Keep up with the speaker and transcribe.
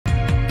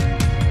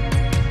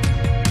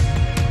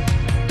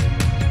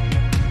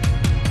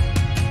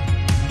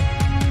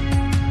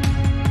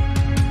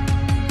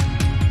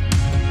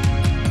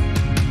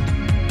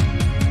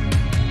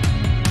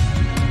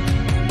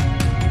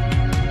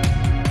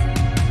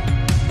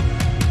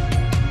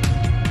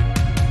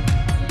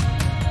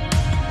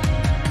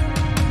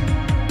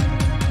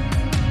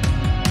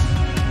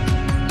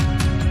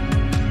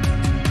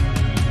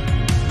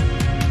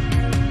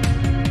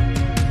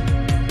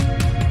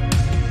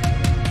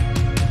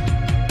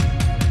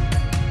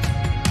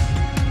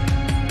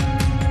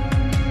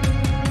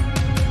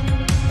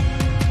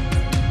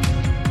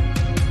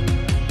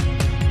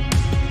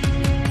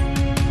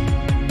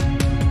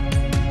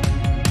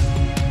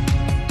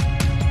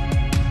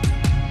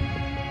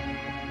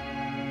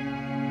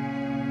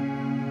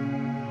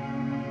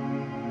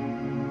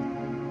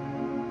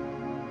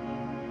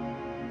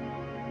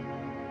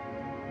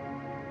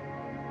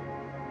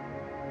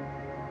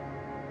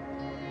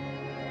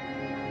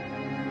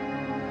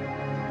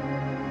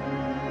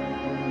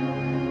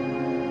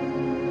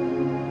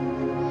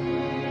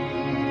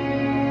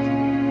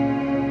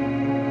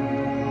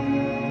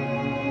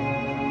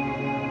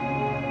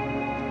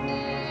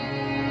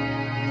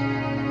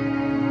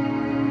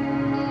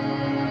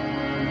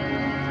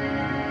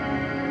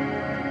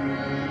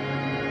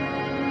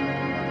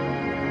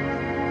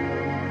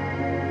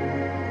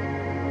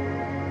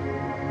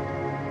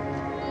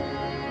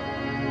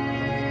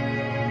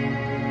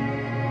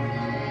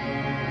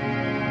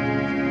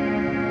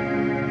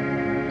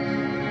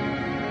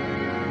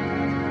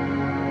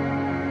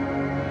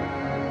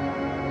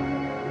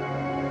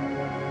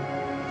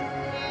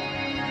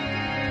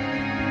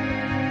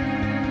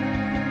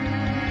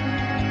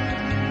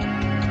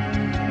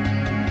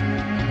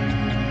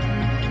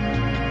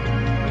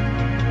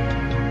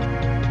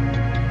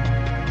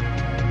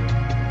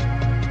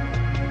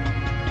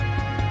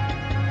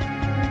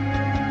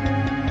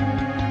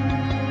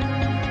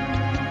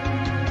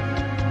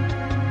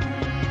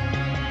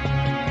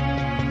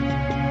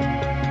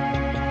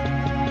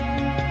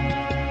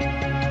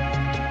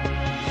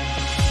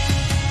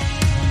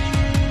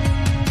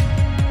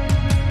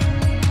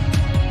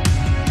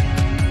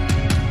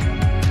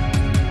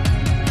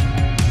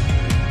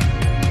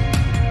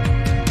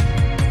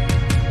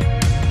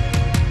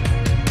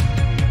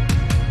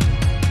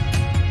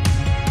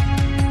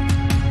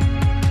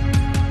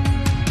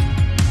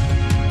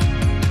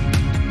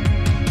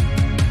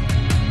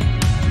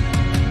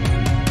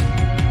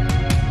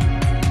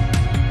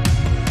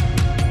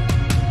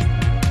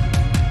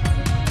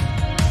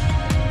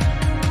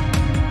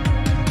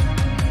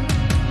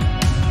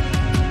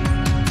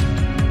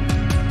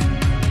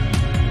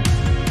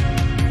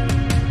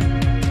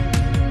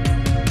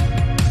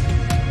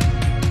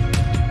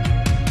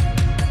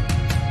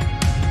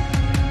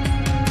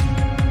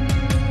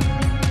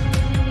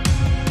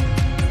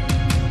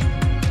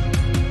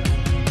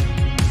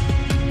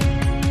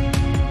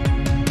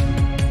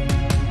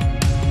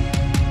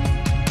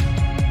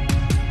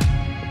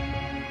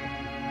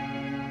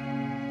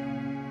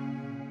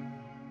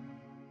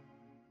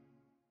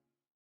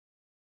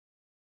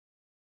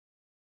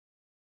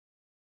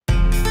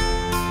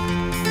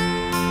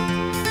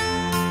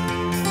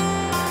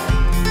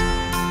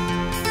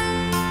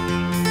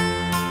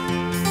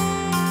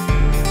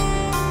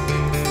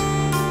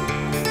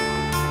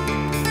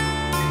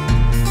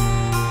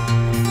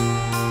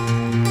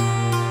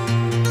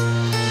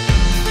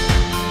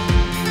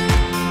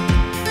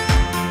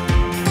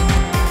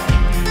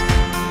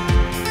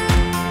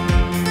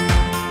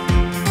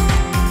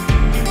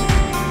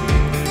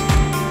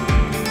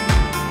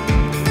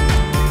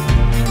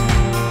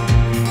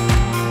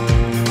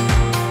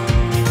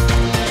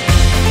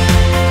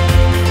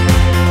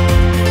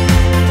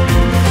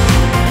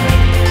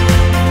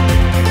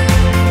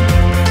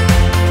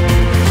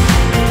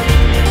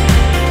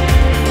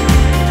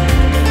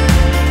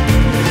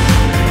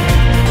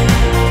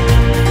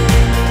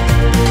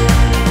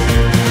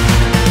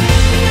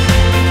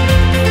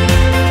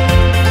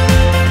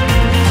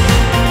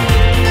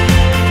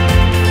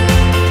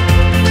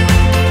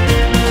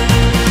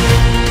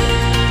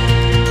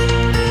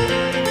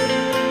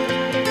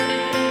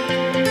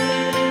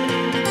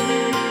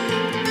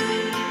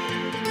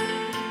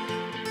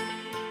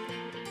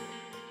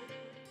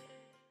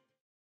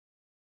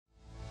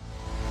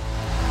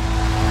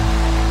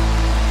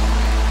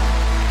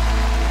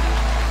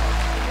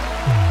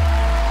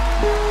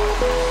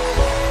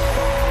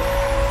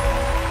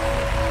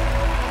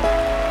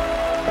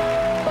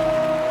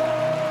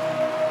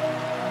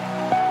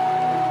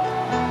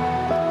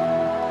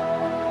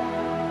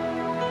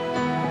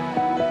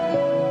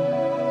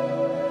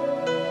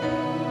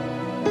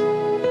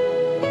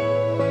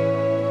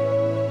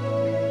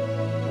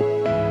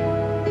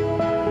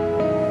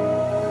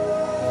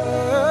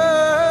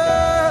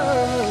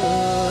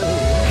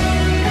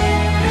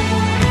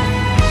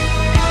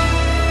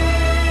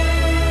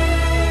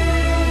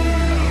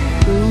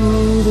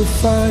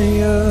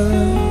fire,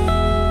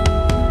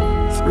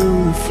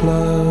 through the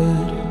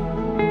flood,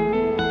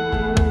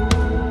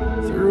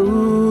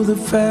 through the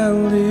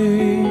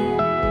valley,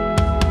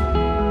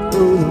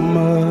 through the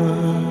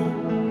mud.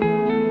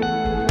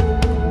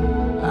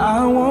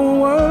 I won't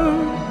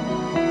worry,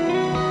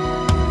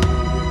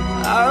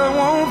 I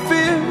won't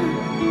fear,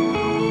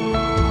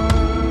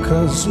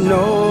 'cause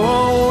no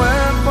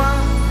weapon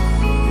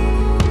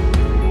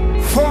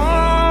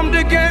formed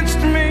against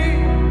me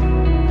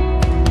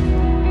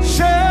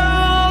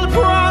shall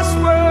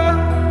prosper.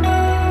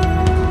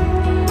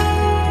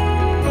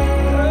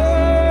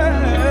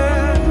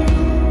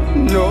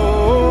 No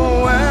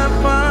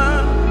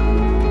weapon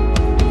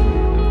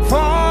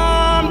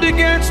formed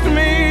against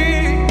me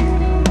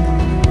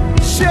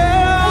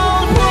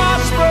shall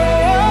prosper.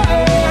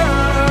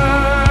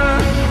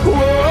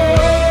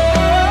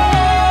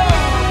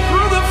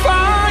 Through the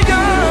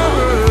fire,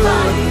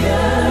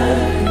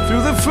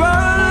 through the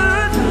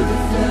flood,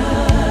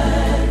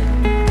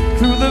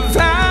 through the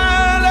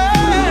valley,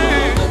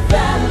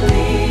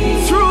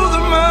 through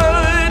the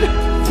mud,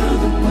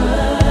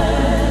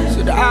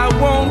 said I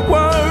won't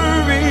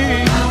worry,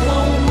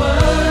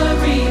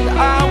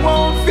 I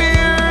won't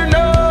fear,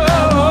 no.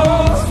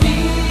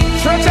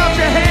 Stretch out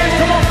your hands,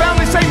 come on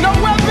family, say no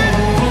weapon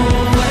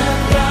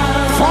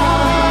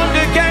formed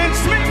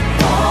against me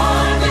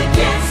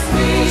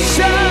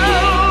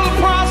shall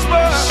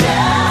prosper.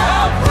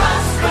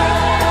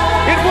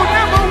 It will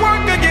never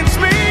work against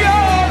me,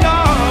 oh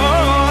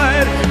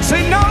Lord.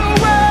 Say no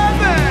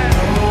weapon,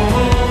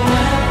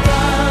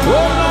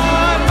 oh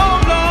Lord, oh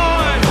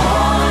Lord.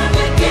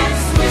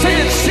 Say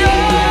it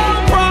shall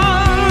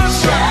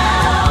prosper.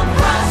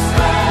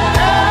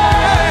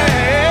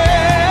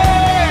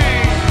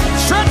 Hey,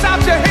 stretch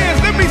out your hands,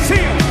 let me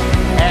see 'em.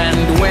 And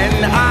when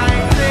I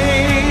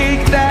think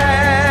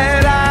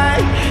that I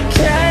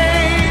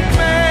can't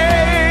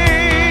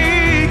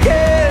make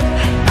it,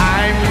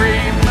 I'm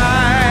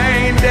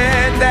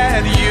reminded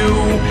that you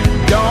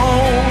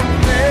don't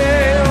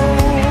fail.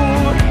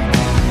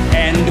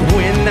 And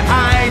when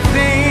I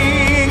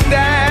think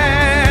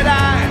that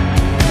I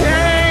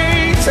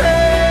can't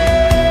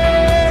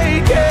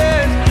take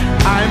it,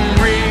 I'm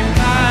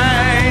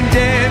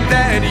reminded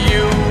that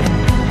you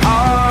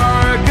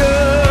are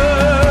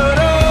good.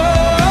 Oh,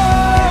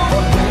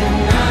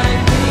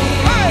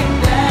 hey,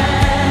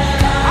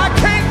 I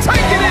can't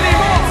take it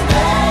anymore.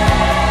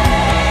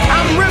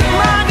 I'm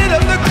reminded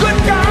of the good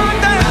God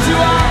that you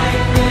are.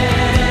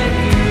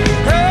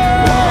 Hey,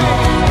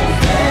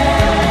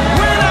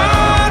 when I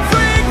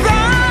think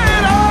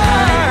that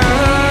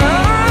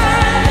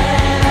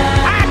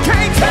I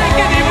can't take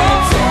it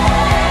anymore,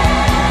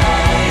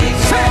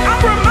 say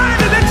I'm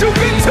reminded that you've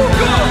been too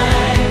good.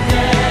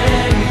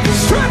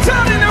 Stretch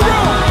out in the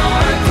room.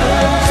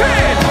 Say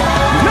it.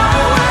 No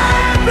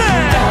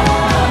weapon.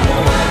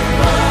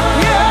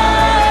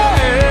 Yeah.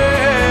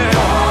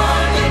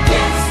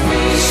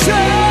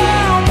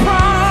 Shall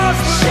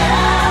prosper.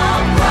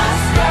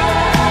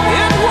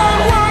 It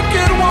won't work,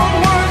 it won't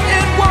work,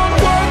 it won't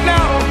work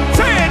now.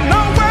 Say it.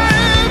 No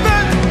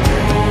weapon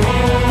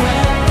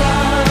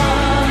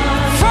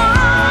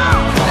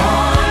formed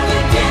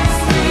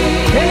against me.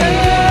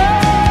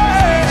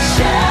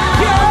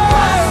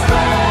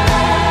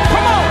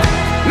 Come on.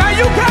 Now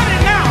you got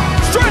it now.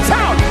 Stretch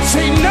out.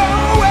 Say no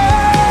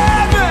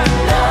weapon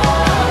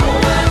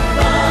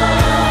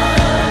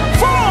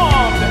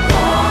formed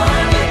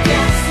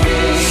against me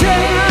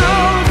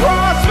shall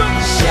prosper.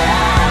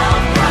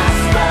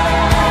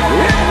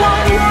 It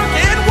won't work,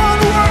 it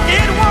won't work,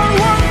 it won't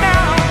work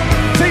now.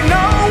 Say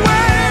no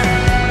weapon.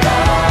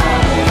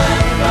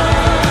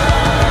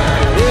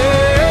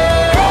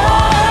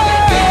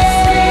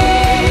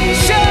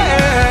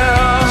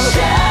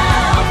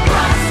 Shall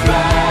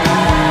prosper.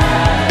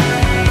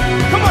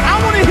 Come on, I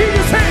want to hear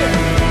you say it.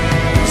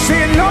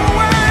 Say no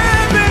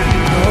weapon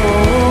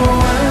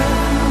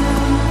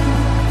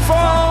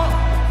formed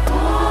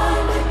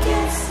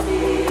against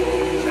me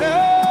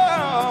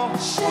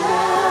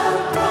shall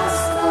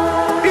prosper.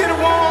 It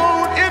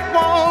won't, it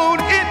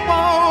won't, it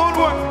won't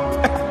work.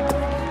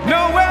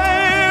 No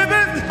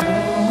weapon.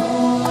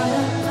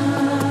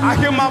 I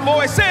hear my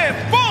voice saying,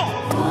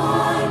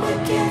 formed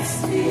against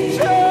me.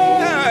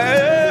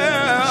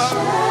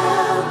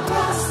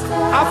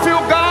 I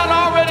feel God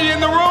already in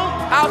the room.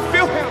 I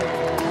feel Him.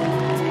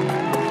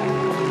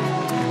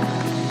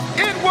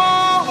 It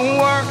won't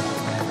work.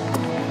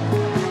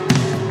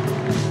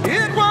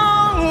 It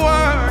won't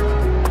work.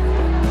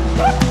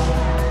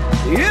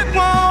 It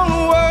won't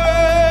work.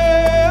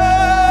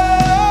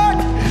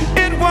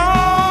 It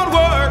won't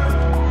work.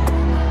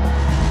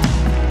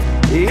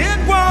 It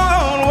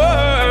won't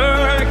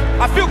work.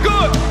 I feel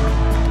good.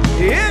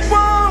 It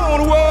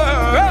won't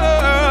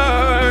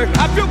work.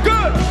 I feel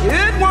good.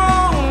 It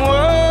won't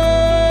work.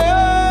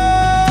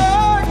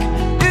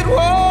 It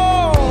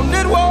won't.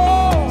 It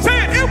won't. Say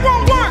it. It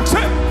won't work.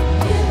 Say it.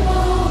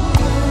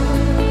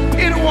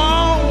 It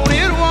won't.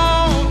 It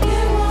won't.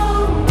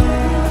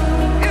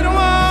 It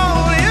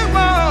won't. It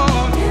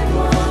won't.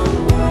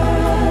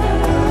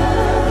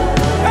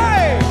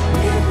 Hey.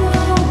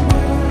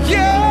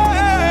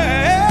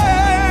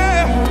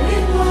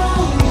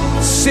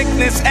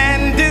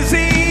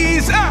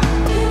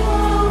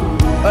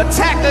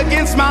 attack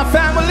against my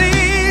family.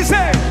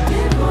 Say,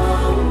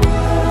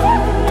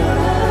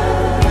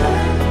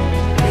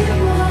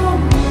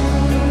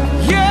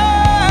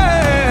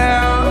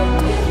 yeah,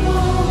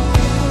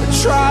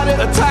 try to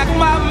attack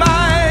my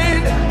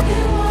mind,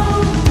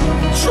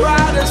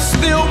 try to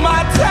steal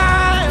my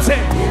time. Say,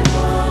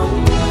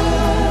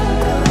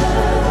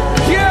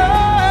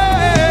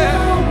 yeah,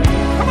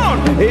 come on,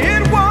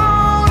 it won't.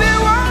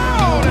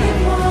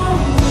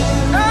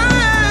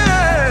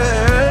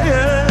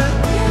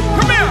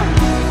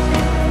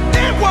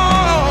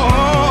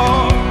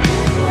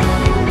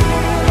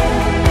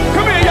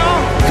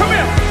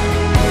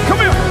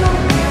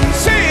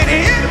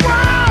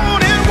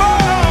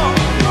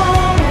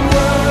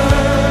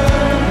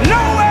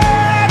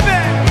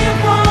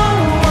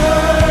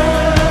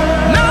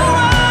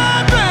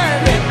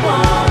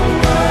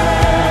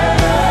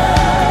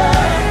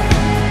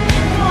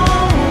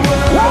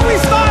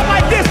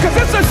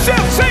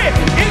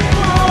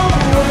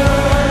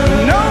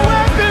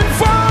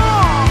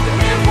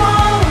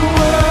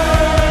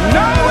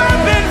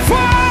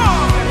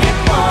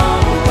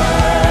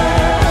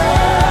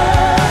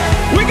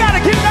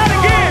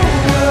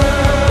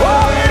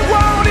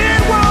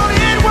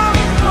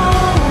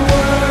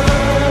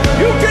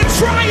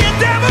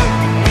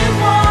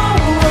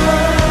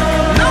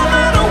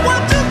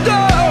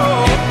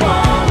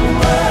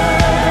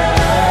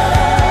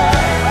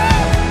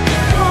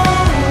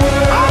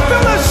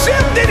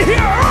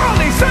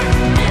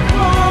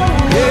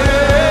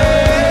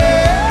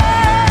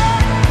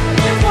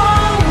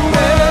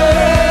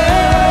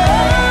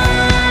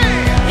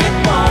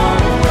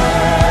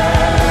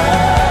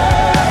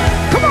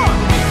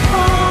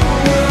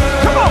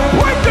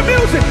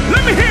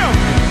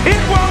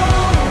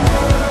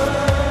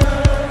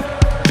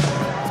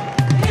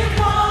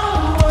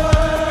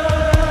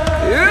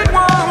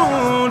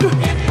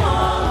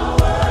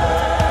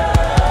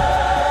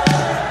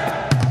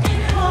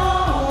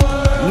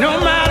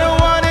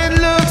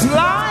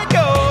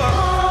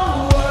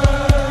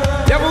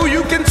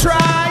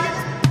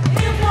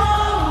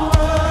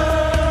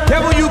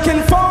 Devil, you can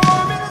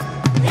form it.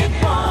 It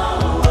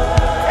won't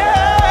work.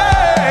 Yeah,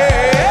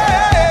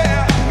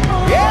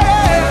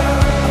 yeah.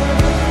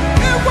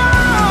 It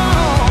won't.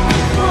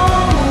 It won't work.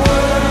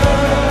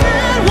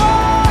 It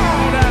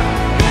won't.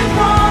 It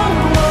won't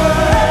work.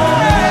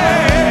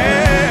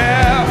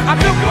 Yeah. I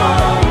feel good.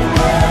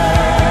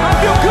 I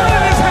feel good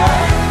in this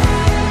house.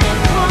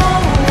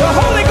 The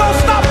Holy Ghost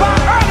stop by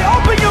early.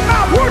 Open your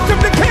mouth. Worship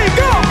the King.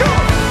 Go, go.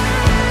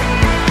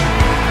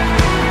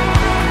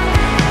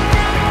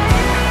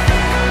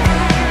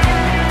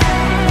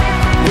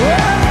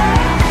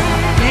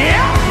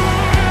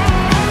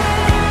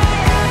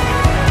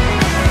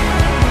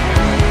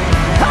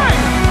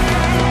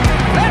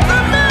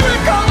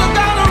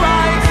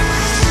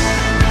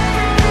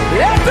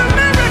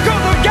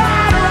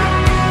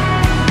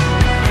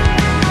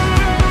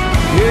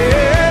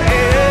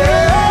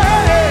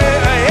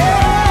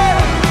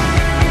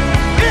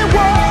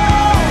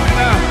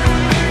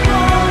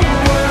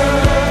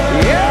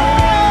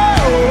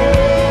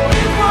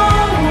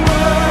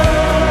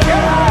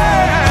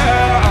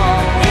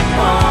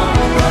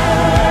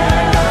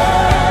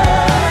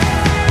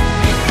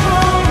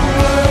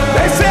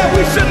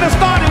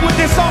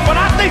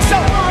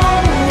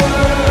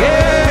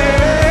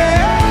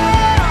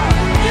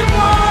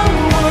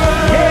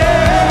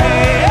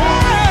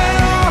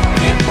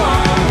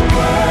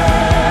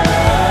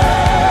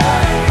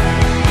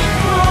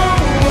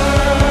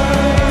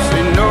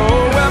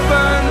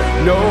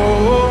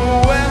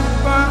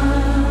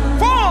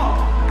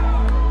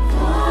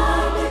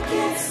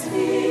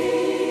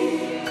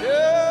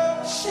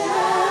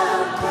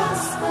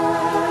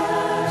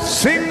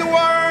 Sing the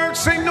word,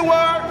 sing the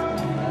word,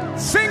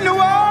 sing the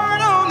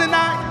word on the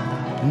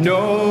night.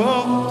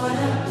 No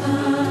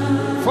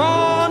weapon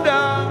formed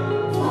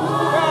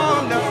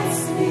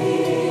against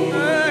me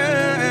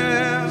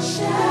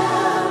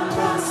shall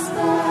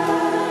prosper.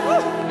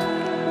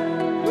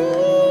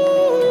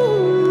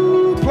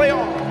 Ooh, play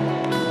on.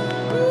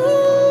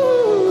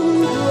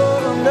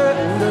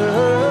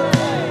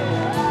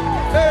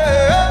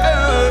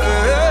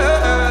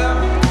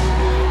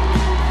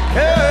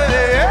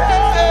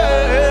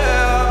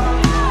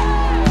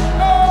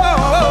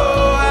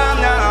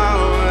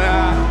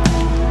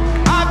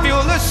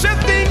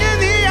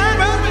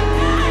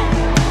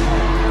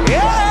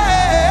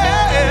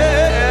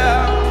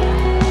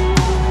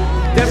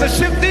 There's a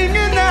shifting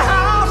in the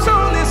house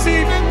on this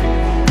evening.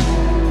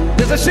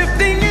 There's a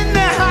shifting in the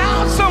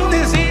house on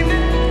this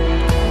evening.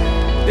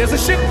 There's a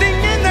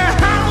shifting in the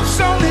house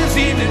on this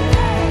evening.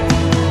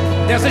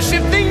 There's a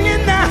shifting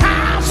in the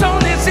house on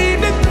this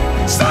evening.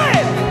 Say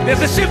it.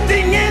 There's a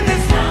shifting in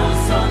this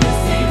house on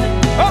this evening.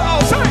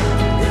 Uh-oh, say it.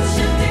 There's a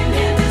shifting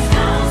in this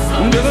house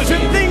on this evening.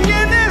 There's a shifting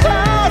in this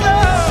house.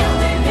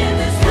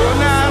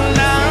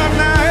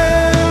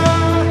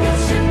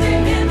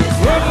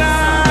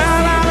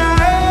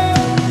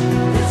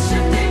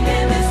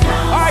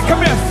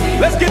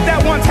 Let's get that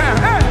one time.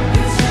 Hey.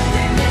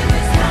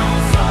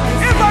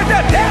 It's like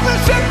that. There's a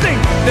shifting.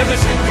 There's a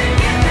shifting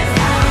in this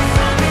house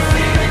on this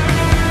evening.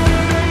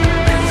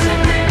 There's a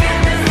shifting in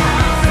this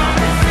house on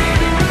this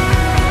evening.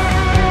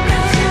 There's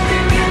a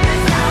shifting in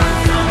this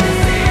house on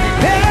this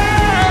evening. There's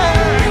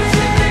a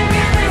shifting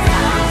in this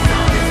house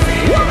on this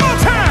evening. One more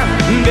time.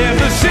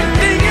 There's a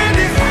shifting in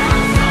this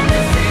house on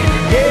this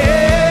evening. Yeah.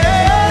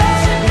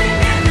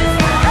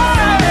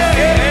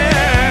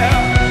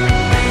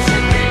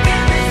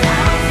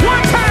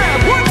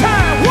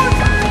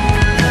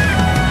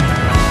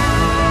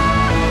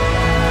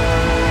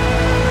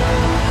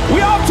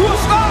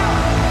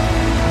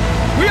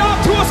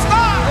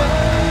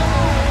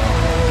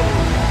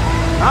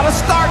 Now let's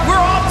start. We're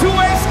off to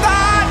a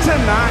start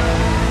tonight.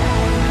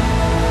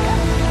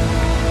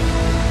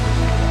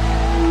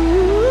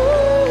 Ooh,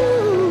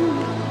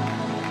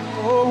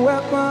 oh,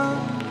 weapon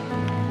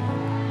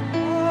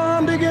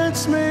armed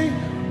against me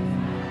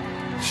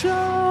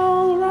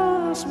shall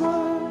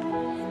prosper.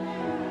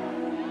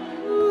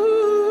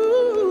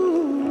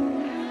 Ooh,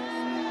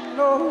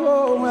 no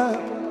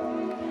weapon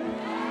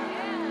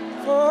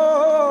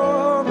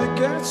formed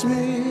against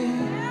me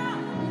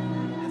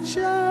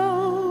shall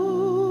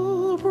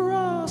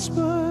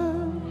prosper.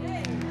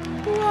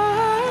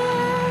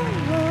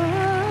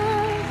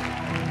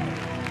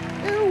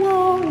 It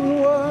won't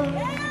work.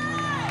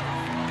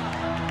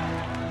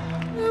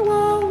 It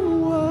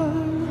won't work.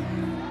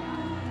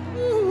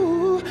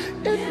 Ooh,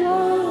 it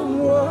won't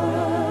work.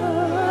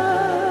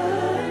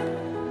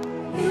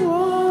 It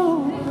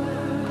won't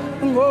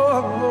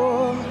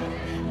work.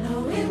 No,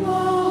 it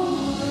won't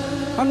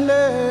work. I'm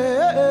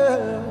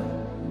there.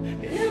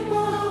 It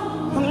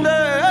won't. I'm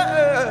there.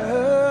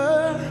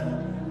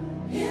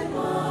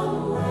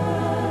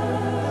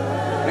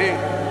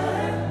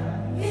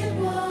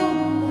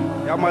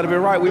 Y'all might have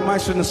been right. We might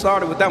shouldn't have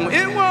started with that one.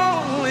 It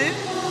won't.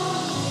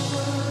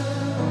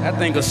 That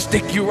thing will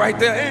stick you right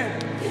there.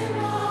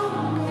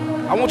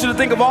 I want you to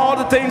think of all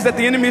the things that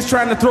the enemy is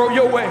trying to throw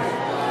your way.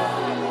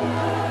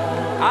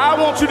 I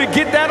want you to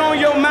get that on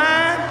your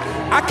mind.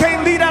 I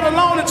can't leave that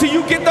alone until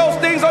you get those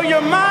things on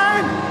your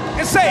mind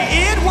and say,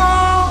 it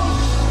won't.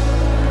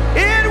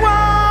 It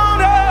won't.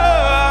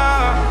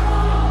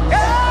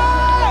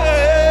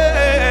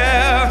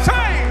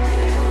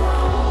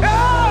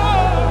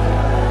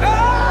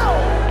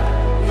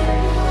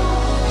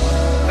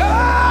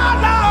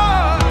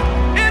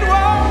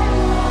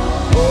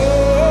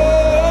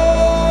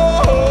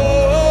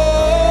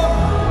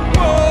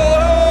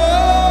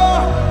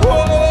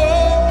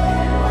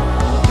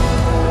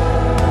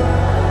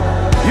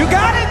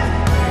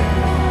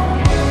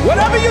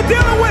 Whatever you're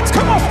dealing with,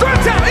 come on,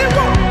 stretch out. It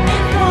won't.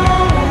 It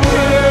won't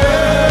work.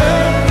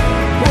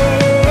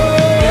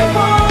 It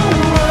won't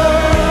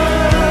work.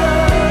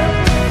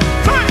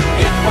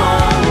 It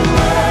won't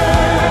work.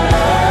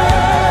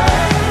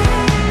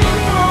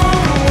 It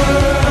won't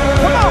work.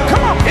 Come on,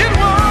 come on. It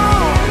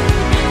won't.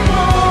 It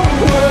won't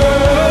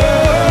work.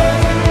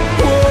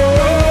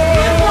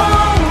 It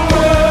won't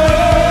work.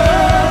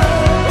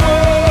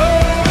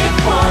 It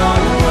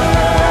won't work.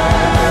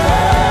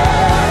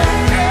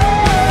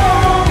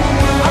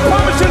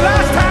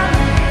 Last time,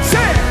 say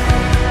it.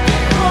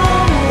 It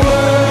won't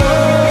work.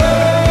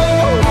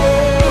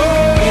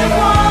 It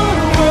won't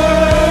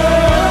work.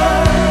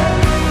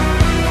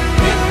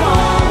 It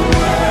won't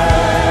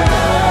work.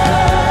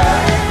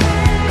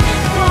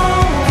 It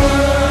won't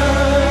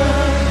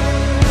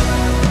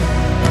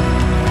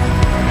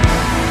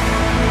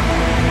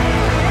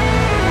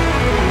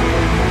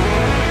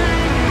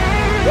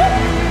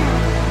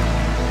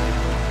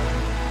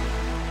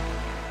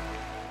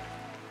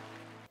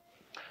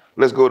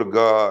Let's go to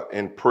God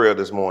in prayer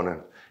this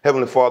morning.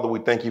 Heavenly Father, we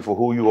thank you for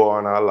who you are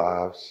in our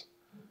lives.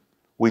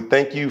 We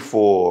thank you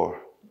for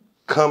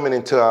coming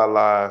into our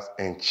lives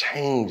and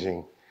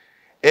changing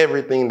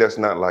everything that's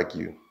not like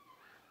you.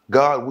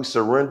 God, we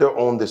surrender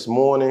on this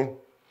morning.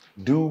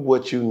 Do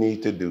what you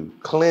need to do.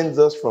 Cleanse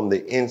us from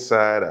the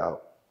inside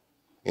out.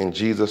 In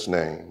Jesus'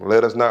 name,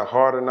 let us not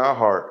harden our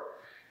heart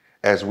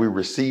as we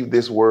receive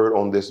this word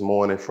on this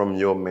morning from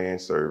your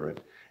manservant.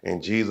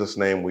 In Jesus'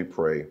 name we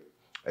pray.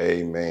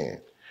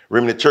 Amen.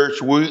 Remnant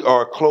Church, we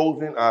are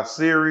closing our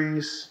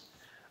series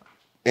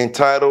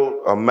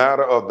entitled A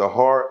Matter of the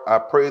Heart. I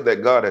pray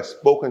that God has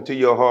spoken to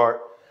your heart.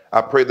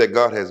 I pray that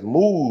God has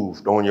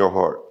moved on your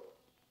heart.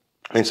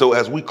 And so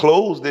as we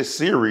close this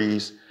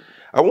series,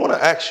 I want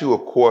to ask you a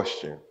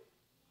question.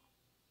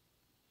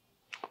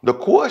 The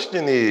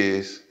question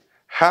is,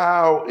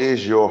 how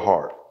is your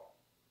heart?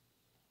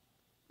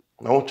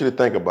 I want you to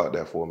think about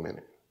that for a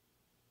minute.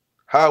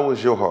 How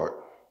is your heart?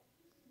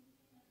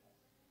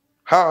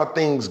 How are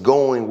things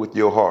going with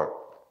your heart?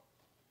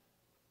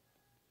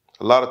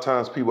 A lot of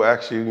times people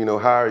ask you,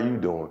 how are you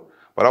doing?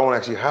 But I want to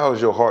ask you, how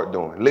is your heart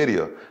doing?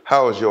 Lydia,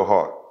 how is your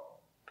heart?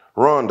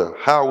 Rhonda,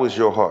 how is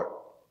your heart?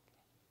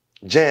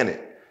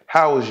 Janet,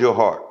 how is your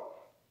heart?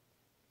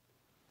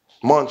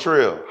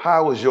 Montreal,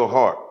 how is your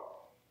heart?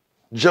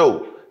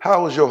 Joe,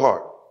 how is your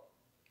heart?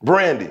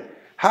 Brandy,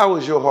 how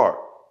is your heart?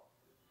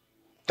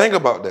 Think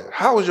about that.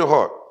 How is your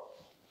heart?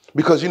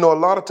 Because, a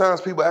lot of times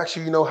people ask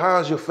you, how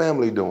is your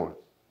family doing?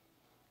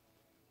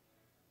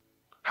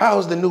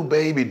 How's the new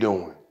baby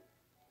doing?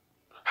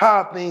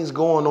 How are things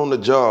going on the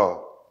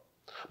job?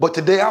 But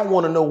today I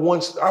want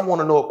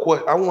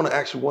to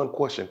ask you one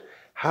question.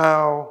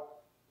 How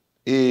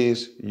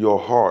is your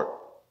heart?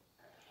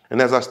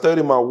 And as I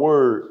study my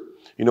word,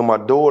 you know, my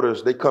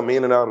daughters, they come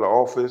in and out of the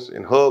office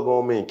and hug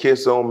on me and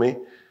kiss on me.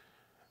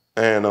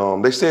 And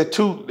they said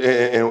two,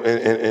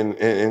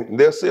 and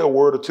they'll say a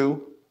word or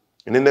two,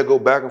 and then they'll go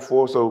back and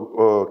forth.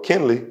 So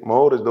Kinley, my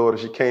oldest daughter,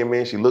 she came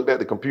in, she looked at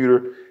the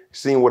computer,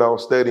 seen what I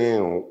was studying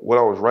and what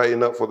I was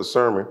writing up for the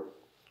sermon.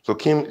 So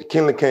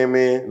Kinley came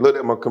in, looked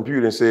at my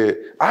computer and said,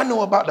 I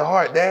know about the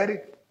heart, Daddy.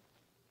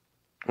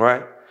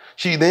 Right?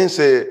 She then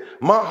said,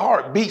 my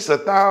heart beats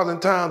 1,000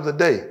 times a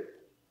day.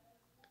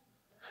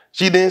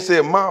 She then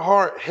said, my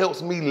heart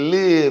helps me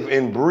live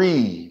and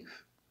breathe.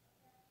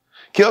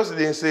 Kelsey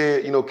then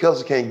said, you know,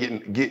 Kelsey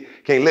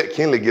can't let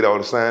Kinley get all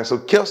the signs. So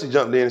Kelsey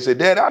jumped in and said,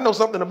 Dad, I know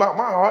something about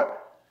my heart.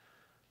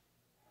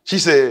 She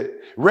said,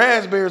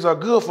 raspberries are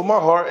good for my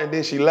heart. And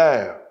then she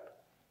laughed.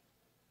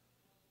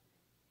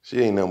 She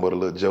ain't nothing but a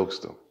little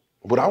jokester.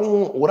 But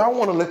what I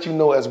want to let you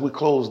know as we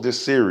close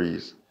this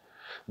series,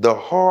 the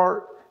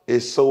heart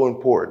is so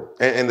important.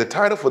 And the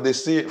title for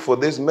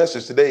this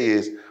message today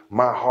is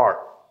My Heart.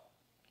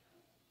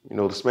 You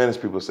know, the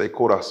Spanish people say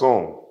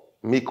corazón,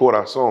 mi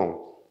corazón.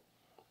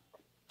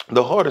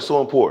 The heart is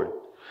so important.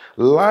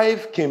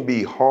 Life can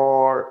be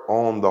hard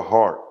on the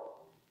heart.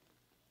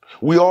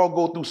 We all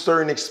go through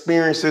certain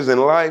experiences in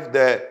life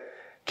that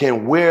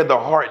can wear the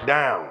heart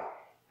down.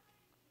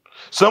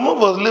 Some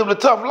of us live a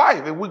tough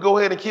life. If we go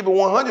ahead and keep it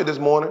 100 this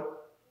morning,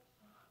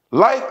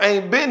 life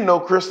ain't been no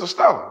crystal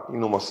star. You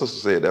know, my sister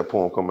said that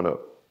poem coming up.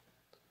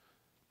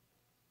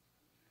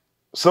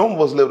 Some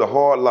of us lived a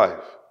hard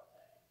life.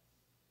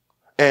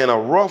 And a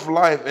rough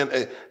life, and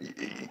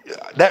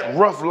that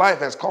rough life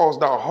has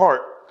caused our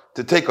heart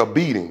to take a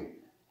beating.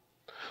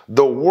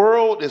 The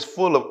world is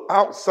full of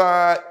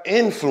outside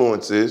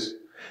influences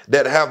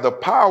that have the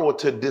power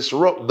to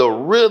disrupt the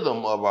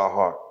rhythm of our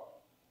heart.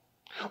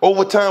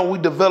 Over time, we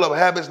develop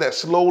habits that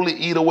slowly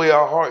eat away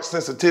our heart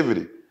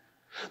sensitivity.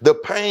 The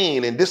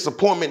pain and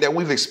disappointment that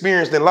we've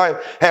experienced in life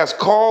has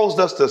caused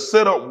us to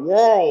set up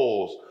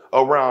walls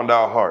around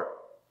our heart.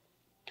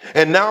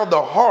 And now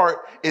the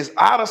heart is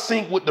out of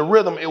sync with the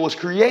rhythm it was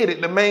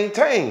created to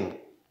maintain.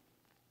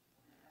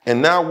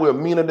 And now we're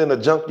meaner than a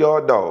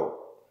junkyard dog.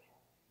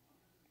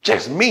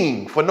 Just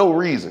mean for no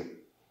reason.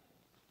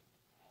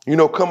 You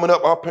know, coming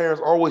up, our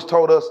parents always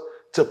taught us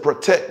to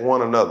protect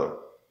one another.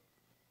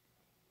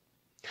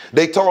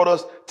 They taught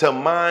us to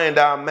mind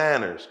our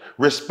manners,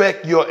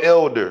 respect your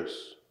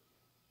elders.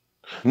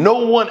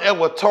 No one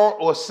ever taught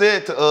or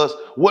said to us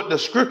what the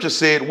scripture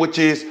said, which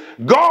is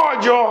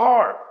guard your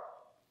heart.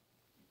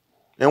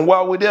 And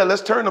while we're there,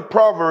 let's turn to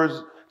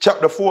Proverbs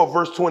chapter 4,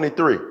 verse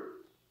 23.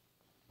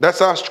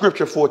 That's our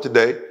scripture for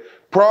today.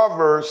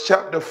 Proverbs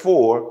chapter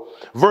 4,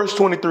 verse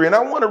 23. And I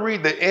want to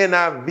read the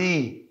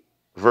NIV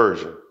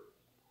version.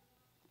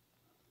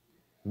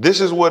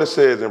 This is what it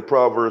says in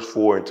Proverbs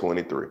 4 and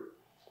 23.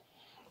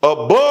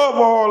 Above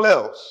all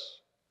else,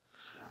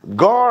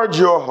 guard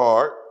your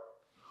heart,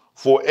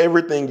 for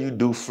everything you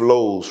do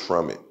flows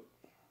from it.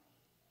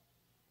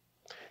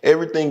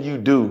 Everything you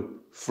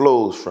do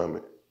flows from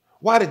it.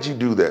 Why did you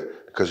do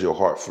that? Because your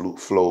heart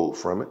flowed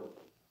from it.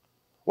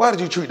 Why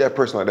did you treat that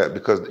person like that?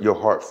 Because your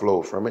heart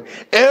flowed from it.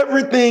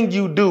 Everything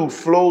you do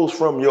flows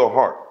from your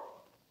heart.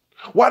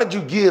 Why did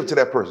you give to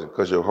that person?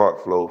 Because your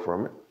heart flowed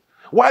from it.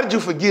 Why did you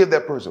forgive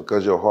that person?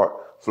 Because your heart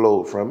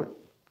flowed from it.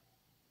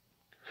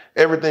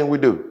 Everything we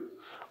do.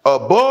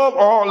 Above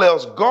all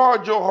else,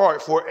 guard your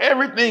heart, for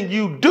everything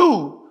you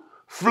do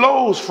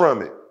flows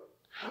from it.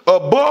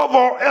 Above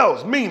all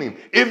else, meaning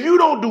if you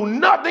don't do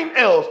nothing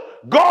else,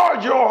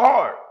 guard your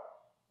heart.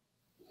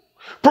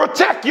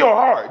 Protect your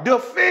heart.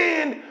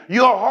 Defend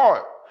your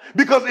heart.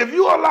 Because if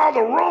you allow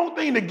the wrong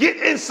thing to get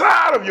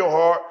inside of your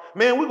heart,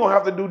 man, we're going to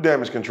have to do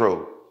damage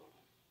control.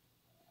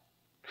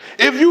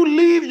 If you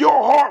leave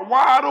your heart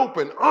wide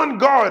open,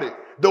 unguarded,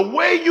 the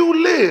way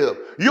you live,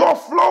 your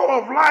flow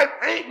of life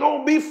ain't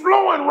going to be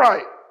flowing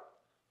right.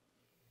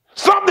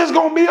 Something's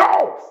going to be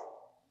off.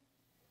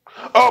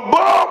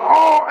 Above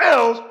all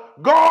else,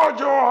 guard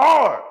your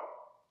heart.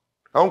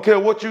 I don't care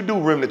what you do,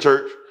 Remnant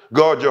Church,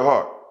 guard your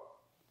heart.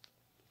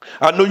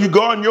 I know you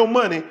guarding your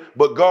money,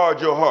 but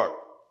guard your heart.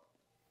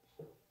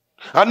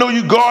 I know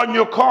you guarding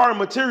your car and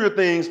material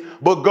things,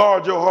 but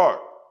guard your heart.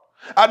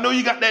 I know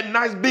you got that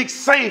nice big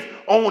safe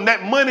on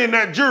that money and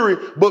that jewelry,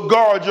 but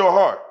guard your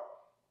heart.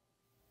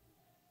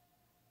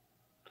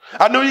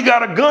 I know you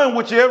got a gun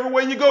with you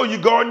everywhere you go. You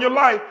guarding your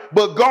life,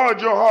 but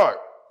guard your heart.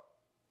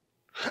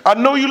 I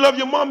know you love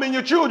your mom and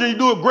your children. You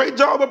do a great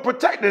job of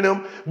protecting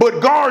them,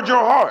 but guard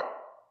your heart.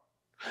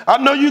 I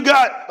know you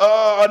got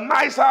a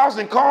nice house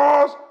and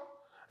cars.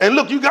 And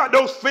look, you got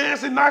those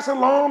fancy, nice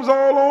alarms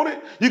all on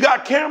it. You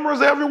got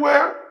cameras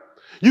everywhere.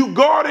 You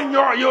guarding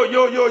your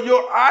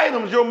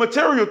items, your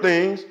material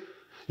things.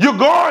 You're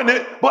guarding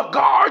it, but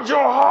guard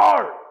your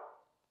heart.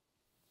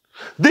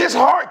 This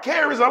heart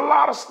carries a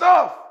lot of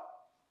stuff.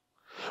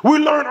 We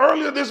learned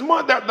earlier this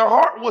month that the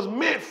heart was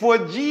meant for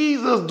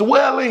Jesus'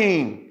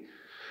 dwelling.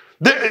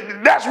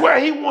 That's where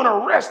he want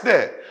to rest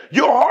at.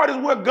 Your heart is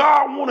where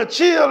God want to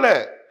chill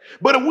at.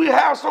 But if we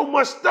have so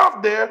much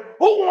stuff there,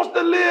 who wants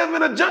to live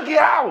in a junky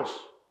house?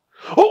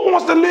 Who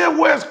wants to live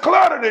where it's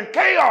cluttered and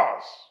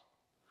chaos?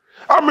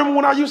 I remember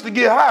when I used to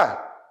get high.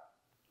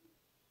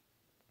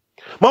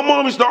 My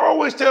mom used to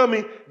always tell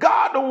me,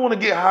 God don't want to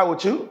get high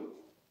with you.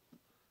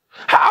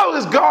 How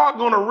is God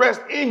going to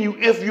rest in you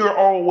if you're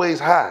always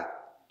high?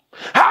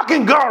 How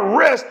can God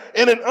rest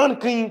in an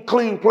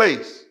unclean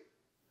place?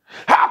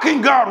 How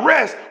can God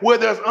rest where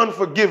there's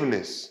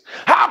unforgiveness?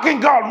 How can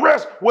God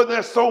rest where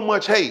there's so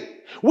much hate?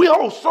 We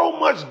hold so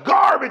much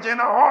garbage in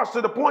our hearts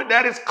to the point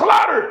that it's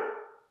cluttered.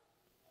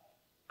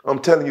 I'm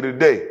telling you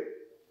today,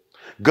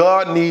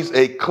 God needs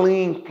a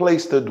clean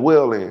place to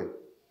dwell in.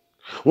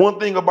 One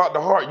thing about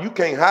the heart, you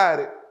can't hide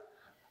it.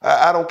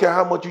 I don't care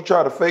how much you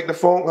try to fake the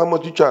funk, how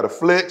much you try to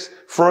flex,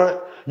 front.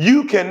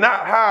 You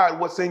cannot hide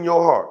what's in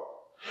your heart.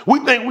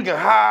 We think we can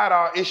hide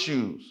our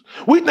issues.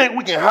 We think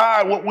we can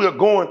hide what we're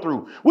going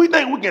through. We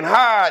think we can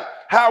hide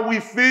how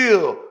we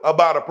feel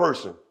about a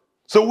person.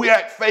 So we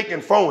act fake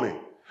and phony.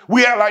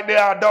 We act like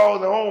they're our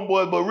dogs and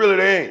homeboys, but really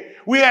they ain't.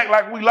 We act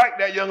like we like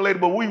that young lady,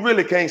 but we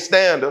really can't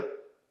stand her.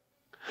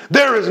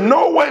 There is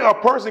no way a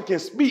person can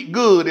speak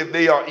good if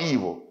they are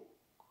evil.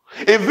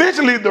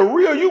 Eventually, the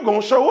real you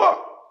gonna show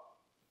up.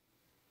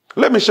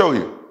 Let me show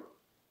you.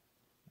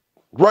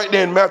 Right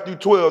there in Matthew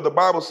 12, the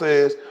Bible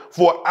says,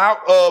 for out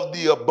of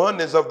the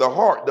abundance of the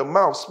heart, the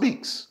mouth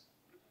speaks.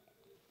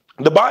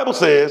 The Bible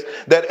says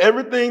that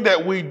everything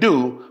that we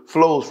do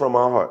flows from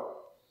our heart.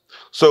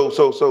 So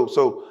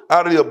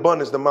out of the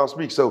abundance, the mouth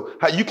speaks. So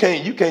you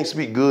can't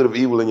speak good of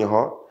evil in your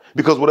heart,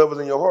 because whatever's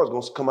in your heart is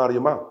going to come out of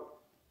your mouth.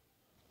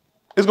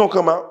 It's going to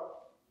come out.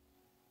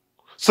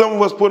 Some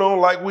of us put on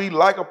like we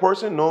like a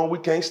person, knowing we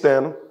can't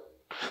stand them.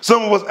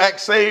 Some of us act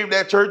saved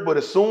at church, but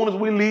as soon as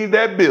we leave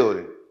that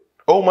building,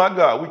 oh my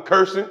God, we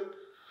cursing,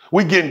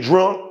 we getting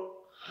drunk,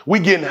 we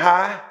getting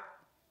high,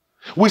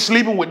 we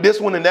sleeping with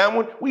this one and that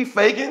one, we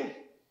faking.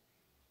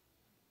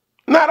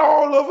 Not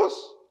all of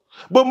us,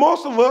 but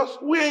most of us,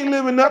 we ain't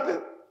living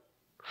nothing.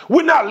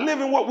 We're not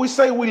living what we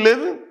say we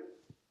living.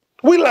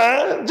 We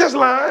lying, just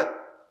lying.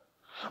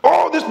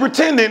 All this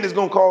pretending is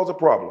going to cause a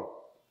problem.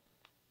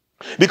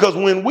 Because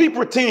when we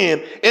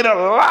pretend, it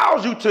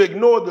allows you to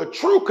ignore the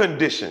true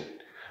condition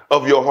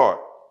of your heart.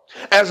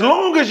 As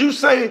long as you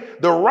say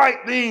the right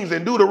things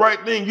and do the right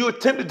thing, you're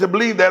tempted to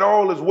believe that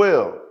all is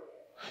well.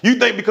 You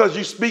think because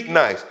you speak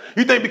nice.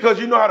 You think because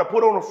you know how to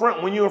put on a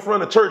front when you're in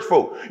front of church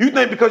folk. You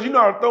think because you know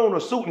how to throw on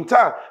a suit and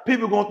tie,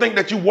 people are going to think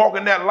that you walk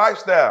in that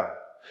lifestyle.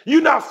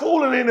 You're not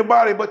fooling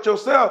anybody but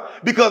yourself,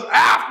 because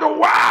after a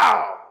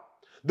while,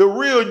 the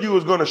real you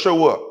is going to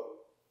show up.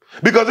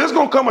 Because there's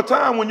going to come a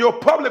time when your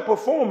public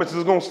performance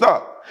is going to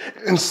stop.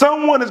 And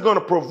someone is going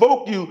to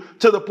provoke you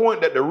to the point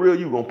that the real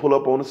you is going to pull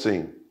up on the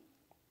scene.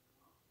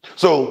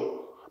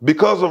 So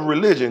because of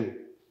religion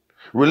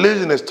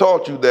has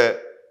taught you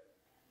that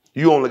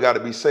you only got to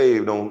be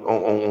saved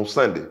on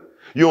Sunday.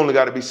 You only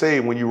got to be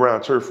saved when you're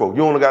around church folk.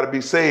 You only got to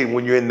be saved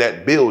when you're in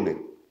that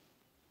building.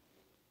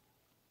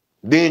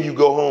 Then you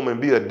go home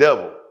and be a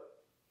devil.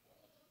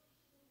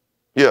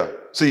 Yeah.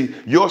 See,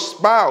 your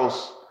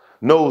spouse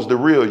knows the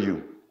real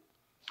you.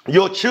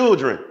 Your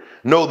children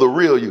know the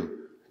real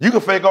you. You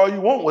can fake all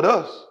you want with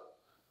us,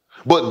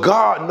 but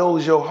God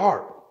knows your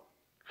heart.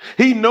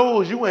 He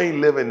knows you ain't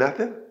living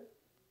nothing.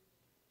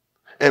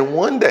 And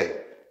one day,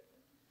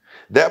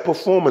 that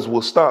performance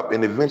will stop,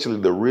 and eventually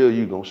the real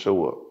you gonna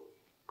show up.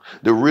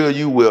 The real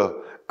you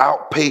will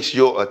outpace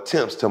your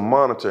attempts to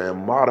monitor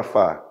and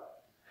modify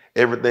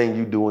everything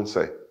you do and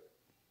say.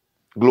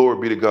 Glory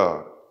be to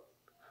God.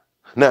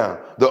 Now,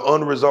 the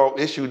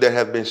unresolved issue that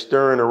has been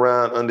stirring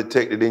around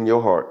undetected in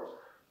your heart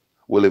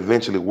will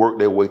eventually work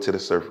their way to the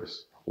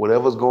surface.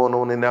 Whatever's going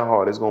on in that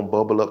heart is going to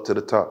bubble up to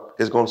the top.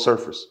 It's going to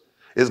surface.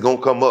 It's going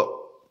to come up.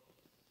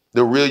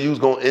 The real you is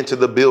going to enter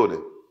the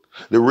building.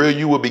 The real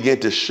you will begin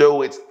to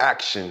show its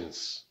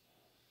actions.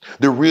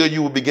 The real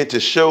you will begin to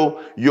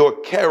show your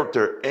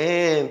character,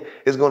 and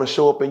it's going to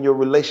show up in your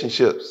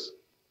relationships.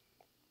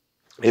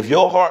 If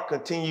your heart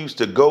continues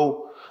to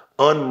go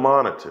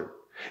unmonitored,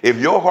 if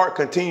your heart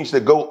continues to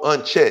go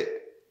unchecked,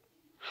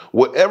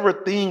 whatever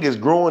thing is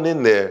growing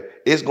in there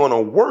is going to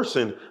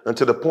worsen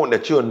until the point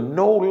that you're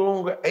no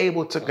longer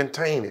able to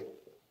contain it.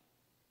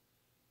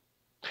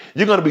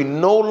 You're going to be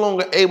no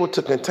longer able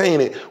to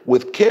contain it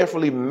with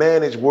carefully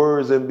managed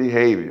words and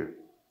behavior.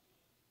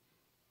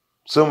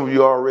 Some of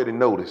you already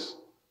noticed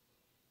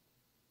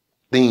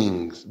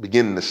things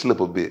beginning to slip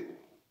a bit.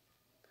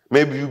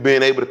 Maybe you've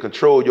been able to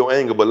control your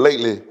anger, but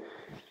lately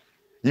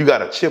you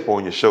got a chip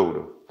on your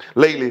shoulder.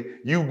 Lately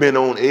you've been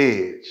on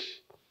edge.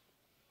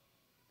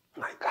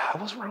 Like, God,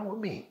 what's wrong with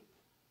me?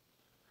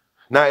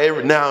 Now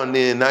every now and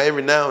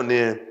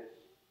then,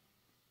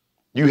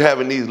 you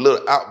having these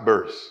little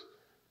outbursts.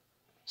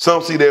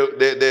 Some see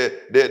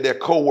their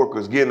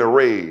co-workers getting a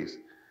raise.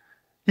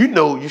 You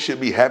know you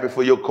should be happy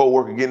for your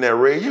co-worker getting that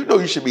raise. You know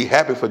you should be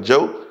happy for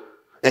Joe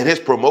and his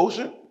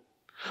promotion.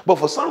 But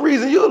for some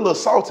reason, you're a little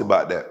salty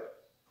about that.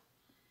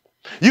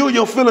 You and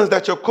your feelings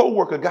that your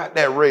coworker got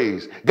that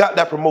raise, got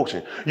that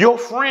promotion. Your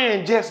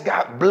friend just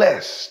got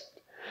blessed.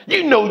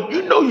 You know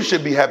you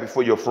should be happy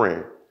for your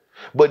friend.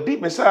 But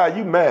deep inside,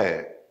 you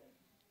mad.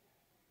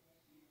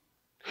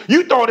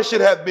 You thought it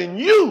should have been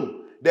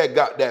you that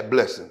got that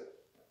blessing.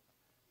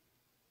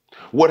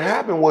 What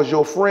happened was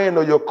your friend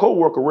or your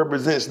coworker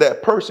represents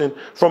that person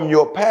from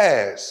your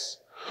past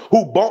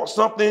who bought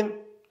something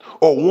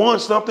or won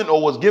something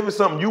or was given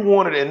something you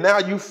wanted, and now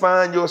you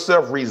find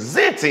yourself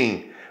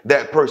resenting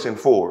that person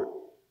for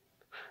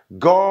it.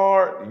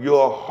 Guard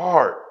your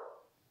heart.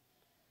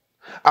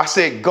 I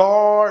said,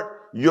 guard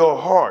your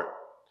heart.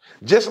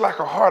 Just like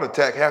a heart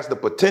attack has the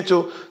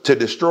potential to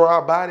destroy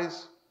our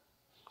bodies,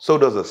 so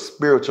does a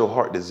spiritual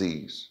heart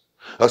disease.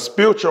 A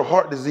spiritual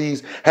heart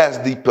disease has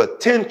the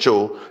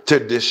potential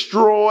to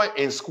destroy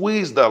and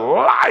squeeze the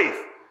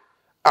life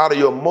out of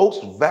your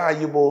most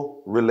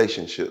valuable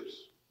relationships.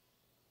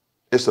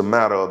 It's a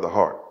matter of the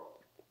heart.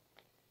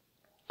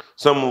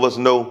 Some of us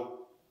know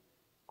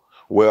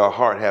where our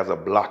heart has a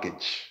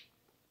blockage.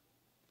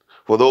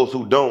 For those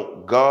who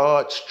don't,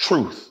 God's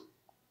truth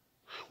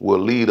will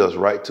lead us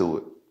right to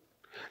it.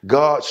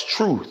 God's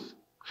truth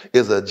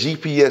is a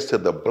GPS to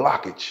the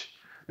blockage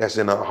that's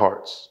in our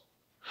hearts.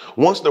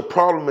 Once the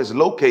problem is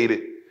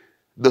located,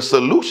 the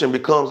solution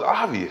becomes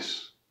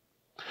obvious.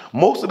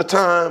 Most of the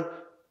time,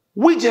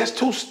 we just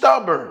too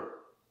stubborn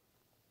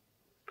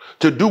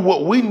to do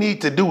what we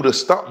need to do to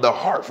stop the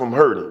heart from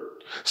hurting,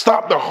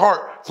 stop the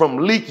heart from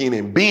leaking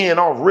and being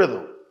off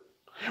rhythm.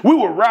 We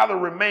would rather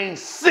remain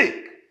sick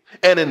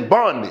and in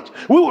bondage.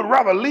 We would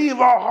rather leave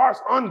our hearts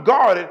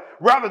unguarded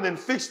rather than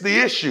fix the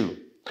issue.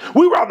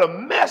 We rather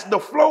mess the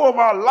flow of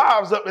our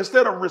lives up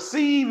instead of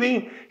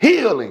receiving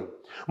healing.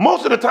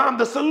 Most of the time,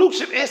 the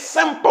solution is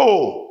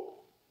simple.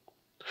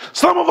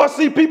 Some of us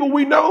see people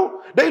we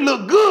know, they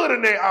look good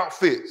in their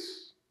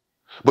outfits,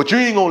 but you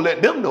ain't gonna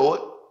let them know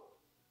it.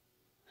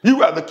 You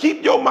rather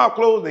keep your mouth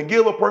closed and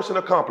give a person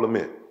a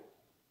compliment.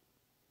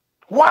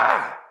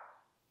 Why?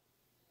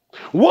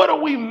 What are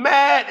we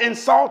mad and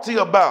salty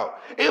about?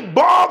 It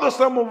bothers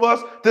some of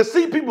us to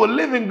see people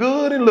living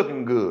good and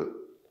looking good.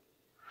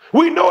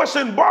 We know it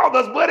shouldn't bother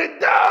us, but it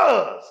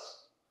does.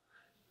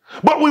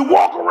 But we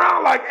walk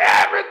around like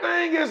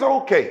everything is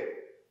okay.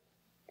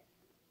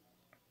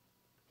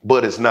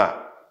 But it's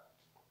not.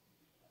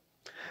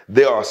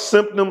 There are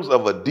symptoms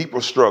of a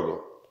deeper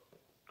struggle.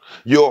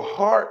 Your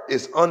heart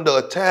is under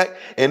attack,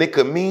 and it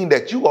could mean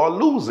that you are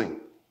losing.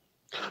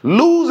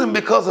 Losing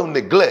because of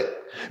neglect.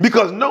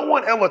 Because no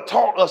one ever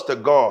taught us to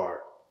guard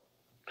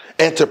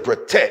and to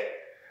protect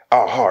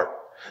our heart.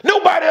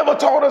 Nobody ever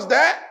taught us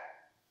that.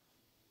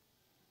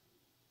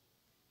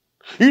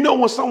 You know,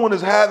 when someone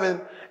is having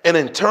an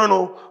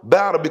internal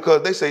battle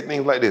because they say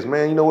things like this,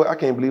 man, you know what? I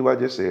can't believe I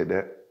just said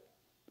that.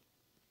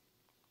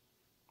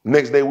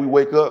 Next day we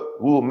wake up,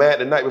 we were mad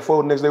the night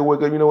before. The next day we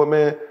wake up, you know what,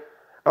 man?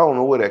 I don't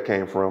know where that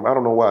came from. I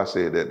don't know why I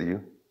said that to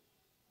you.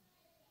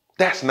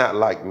 That's not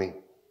like me.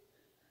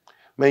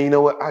 Man, you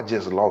know what? I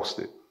just lost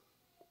it.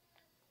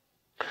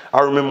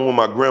 I remember when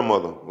my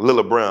grandmother,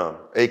 Lilla Brown,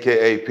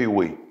 a.k.a. Pee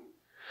Wee,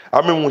 I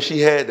remember when she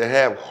had to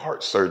have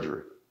heart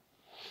surgery.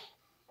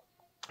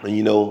 And,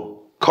 you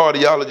know,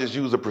 cardiologists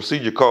use a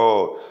procedure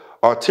called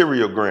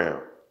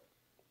arteriogram.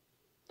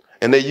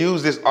 And they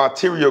use this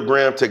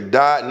arteriogram to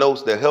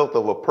diagnose the health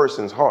of a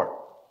person's heart.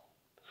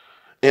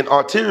 An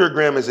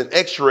arteriogram is an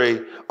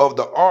x-ray of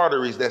the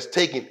arteries that's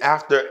taken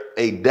after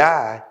a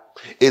dye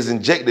is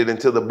injected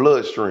into the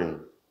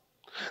bloodstream.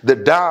 The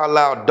dye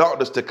allowed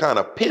doctors to kind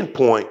of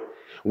pinpoint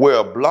where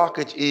a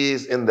blockage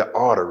is in the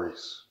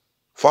arteries.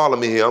 Follow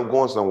me here, I'm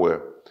going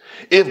somewhere.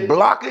 If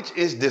blockage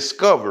is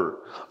discovered,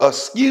 a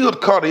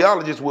skilled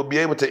cardiologist will be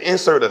able to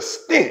insert a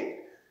stent.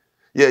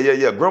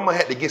 Yeah. Grandma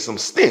had to get some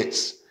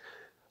stents.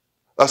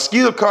 A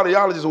skilled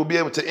cardiologist will be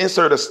able to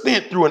insert a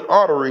stent through an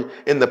artery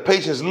in the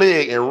patient's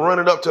leg and run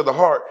it up to the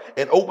heart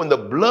and open the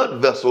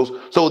blood vessels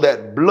so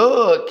that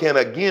blood can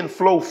again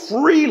flow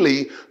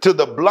freely to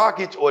the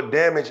blockage or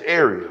damaged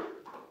area.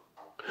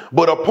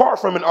 But apart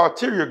from an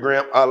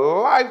arteriogram, a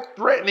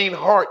life-threatening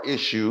heart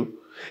issue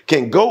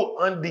can go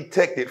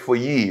undetected for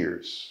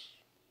years.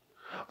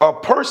 A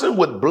person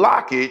with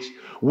blockage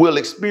will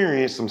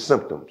experience some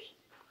symptoms.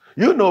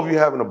 You'll know if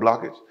you're having a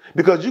blockage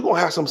because you're going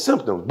to have some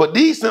symptoms. But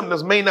these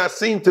symptoms may not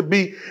seem to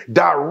be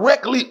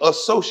directly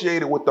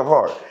associated with the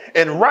heart.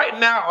 And right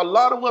now, a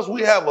lot of us,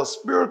 we have a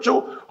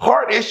spiritual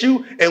heart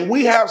issue and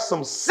we have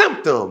some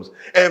symptoms.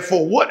 And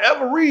for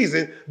whatever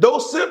reason,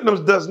 those symptoms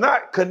does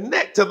not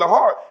connect to the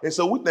heart. And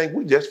so we think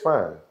we just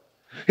fine.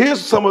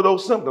 Here's some of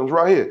those symptoms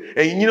right here.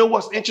 And you know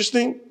what's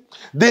interesting?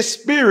 This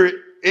spirit,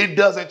 it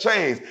doesn't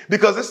change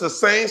because it's the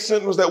same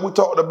symptoms that we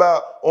talked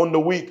about on the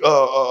week,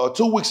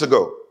 2 weeks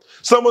ago.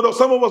 Some of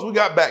us, we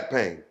got back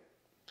pain.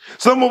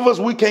 Some of us,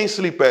 we can't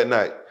sleep at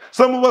night.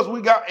 Some of us, we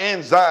got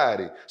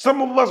anxiety.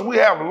 Some of us, we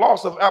have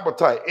loss of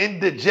appetite,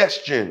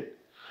 indigestion,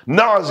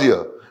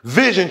 nausea,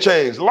 vision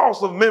change,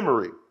 loss of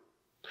memory.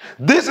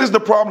 This is the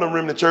problem,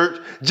 Remnant Church.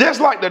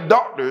 Just like the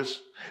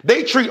doctors,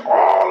 they treat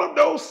all of of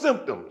those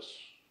symptoms,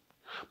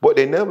 but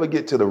they never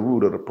get to the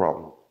root of the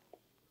problem.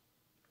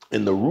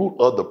 And the root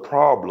of the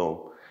problem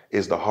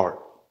is the heart.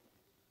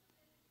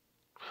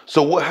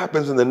 So what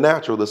happens in the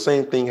natural, the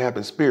same thing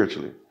happens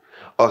spiritually.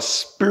 A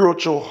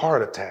spiritual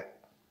heart attack.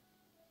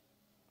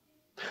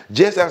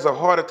 Just as a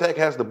heart attack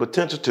has the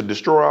potential to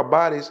destroy our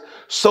bodies,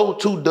 so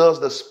too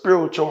does the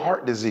spiritual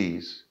heart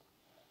disease.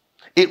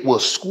 It will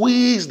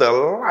squeeze the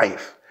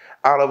life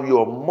out of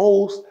your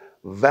most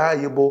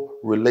valuable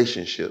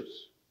relationships.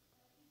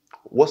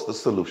 What's the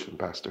solution,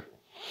 Pastor?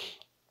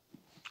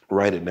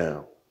 Write it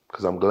down,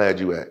 because I'm glad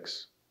you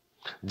asked.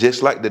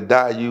 Just like the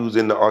dye used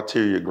in the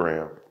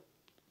arteriogram,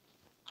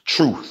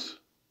 truth.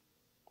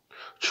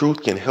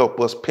 Truth can help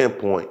us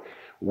pinpoint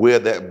where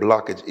that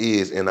blockage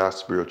is in our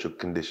spiritual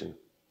condition.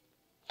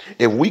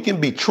 If we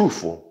can be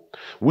truthful,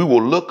 we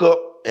will look up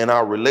and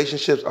our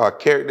relationships, our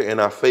character,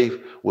 and our faith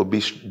will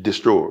be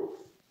destroyed.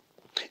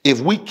 If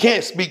we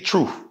can't speak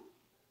truth,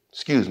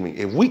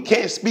 if we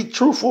can't speak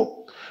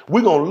truthful,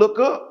 we're going to look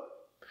up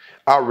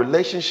our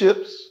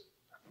relationships,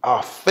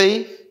 our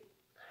faith,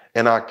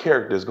 and our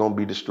character is going to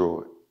be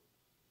destroyed.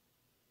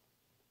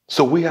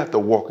 So we have to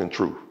walk in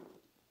truth.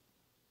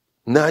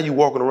 Now you're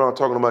walking around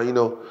talking about,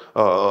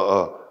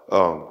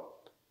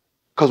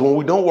 because when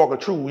we don't walk in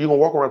truth, you're going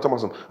to walk around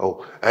talking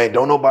about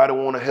don't nobody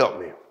want to help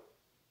me.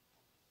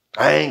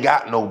 I ain't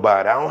got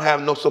nobody. I don't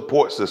have no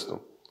support system.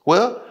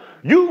 Well,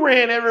 you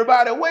ran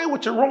everybody away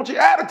with your raunchy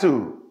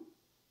attitude.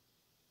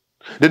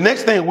 The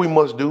next thing we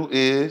must do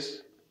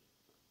is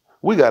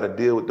we got to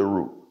deal with the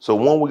root. So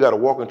one, we got to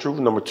walk in truth.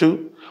 Number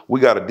two, we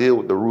got to deal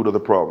with the root of the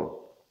problem.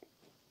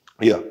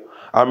 Yeah,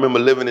 I remember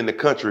living in the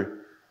country,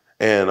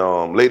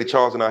 and Lady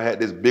Charles and I had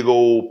this big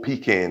old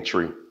pecan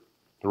tree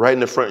right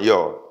in the front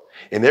yard.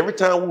 And every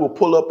time we would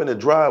pull up in the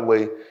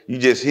driveway, you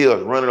just hear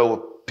us running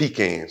over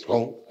pecans.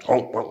 Honk,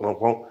 honk, honk, honk,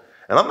 honk.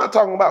 And I'm not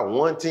talking about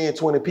 1, 10,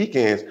 20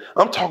 pecans.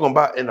 I'm talking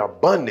about an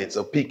abundance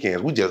of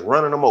pecans. We just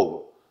running them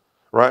over,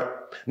 right?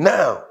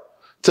 Now,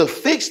 to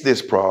fix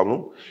this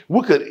problem,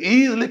 we could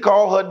easily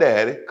call her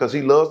daddy, because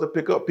he loves to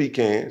pick up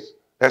pecans.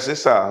 That's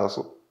his side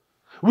hustle.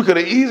 We could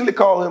have easily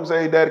called him and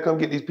say, hey, daddy, come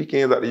get these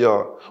pecans out the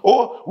yard.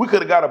 Or we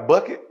could have got a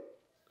bucket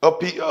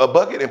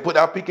and put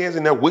our pecans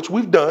in there, which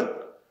we've done,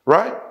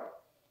 right?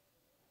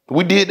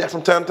 We did that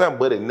from time to time,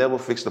 but it never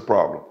fixed the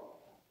problem.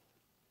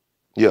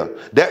 Yeah,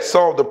 that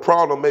solved the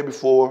problem maybe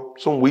for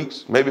some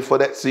weeks, maybe for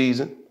that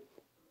season.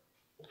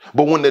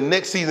 But when the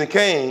next season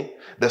came,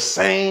 the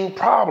same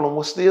problem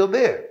was still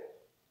there.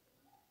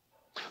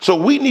 So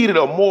we needed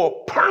a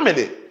more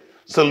permanent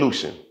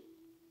solution.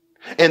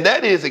 And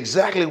that is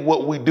exactly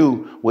what we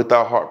do with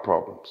our heart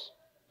problems.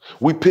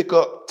 We pick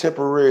up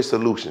temporary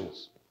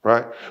solutions,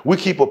 right? We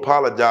keep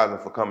apologizing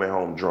for coming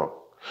home drunk.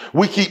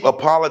 We keep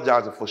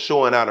apologizing for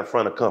showing out in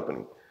front of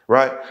company,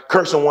 right?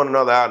 Cursing one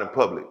another out in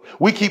public.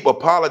 We keep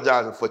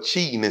apologizing for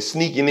cheating and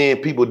sneaking in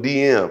people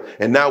DM,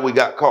 and now we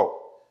got caught.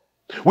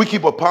 We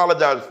keep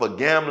apologizing for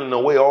gambling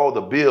away all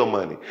the bill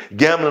money,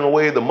 gambling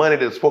away the money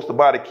that's supposed to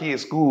buy the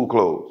kids' school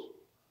clothes.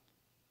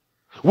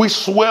 We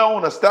swear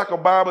on a stack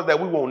of Bibles that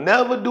we will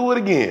never do it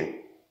again.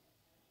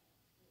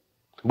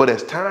 But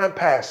as time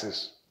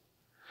passes,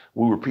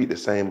 we repeat the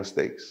same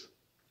mistakes.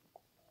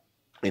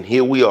 And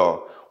here we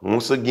are,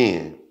 once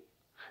again,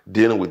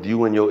 dealing with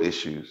you and your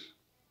issues.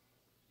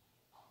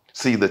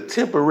 See, the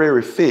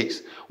temporary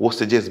fix was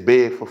to just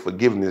beg for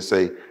forgiveness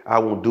and say, I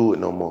won't do it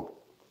no more.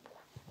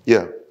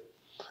 Yeah.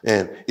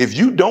 And if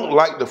you don't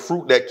like the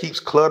fruit that keeps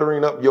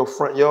cluttering up your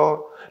front yard,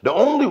 the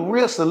only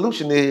real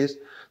solution is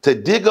to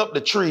dig up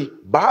the tree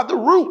by the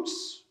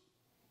roots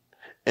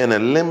and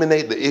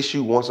eliminate the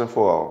issue once and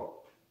for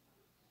all.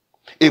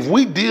 If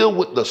we deal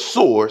with the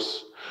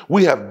source,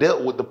 we have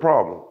dealt with the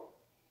problem.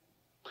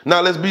 Now,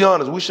 let's be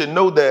honest. We should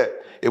know that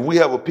if we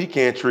have a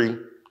pecan tree,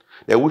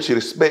 that we should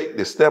expect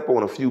to step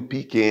on a few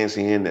pecans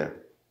here and there.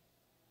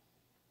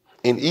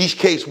 In each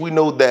case, we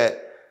know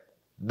that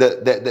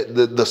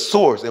the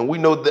source, and we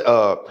know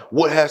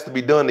what has to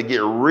be done to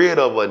get rid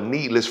of a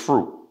needless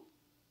fruit.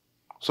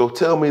 So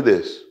tell me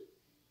this.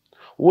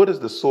 What is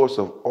the source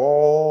of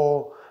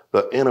all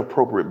the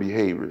inappropriate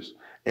behaviors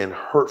and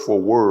hurtful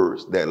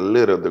words that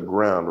litter the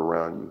ground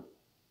around you?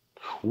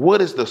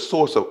 What is the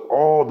source of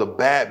all the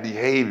bad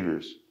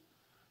behaviors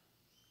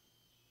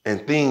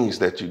and things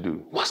that you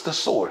do? What's the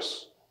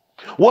source?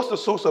 What's the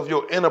source of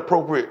your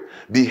inappropriate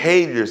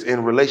behaviors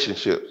in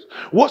relationships?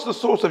 What's the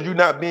source of you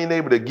not being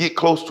able to get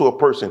close to a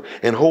person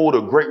and hold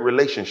a great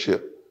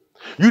relationship?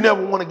 You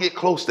never want to get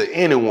close to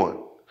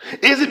anyone.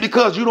 Is it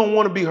because you don't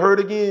want to be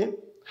hurt again?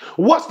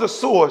 What's the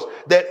source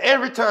that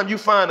every time you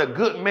find a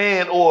good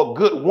man or a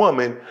good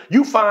woman,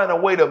 you find a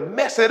way to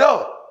mess it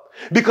up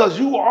because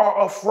you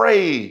are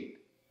afraid?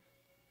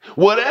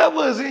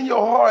 Whatever is in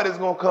your heart is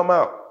going to come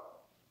out.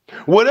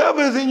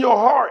 Whatever is in your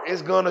heart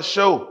is going to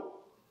show.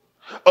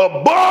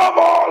 Above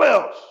all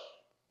else,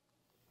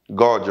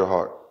 guard your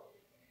heart,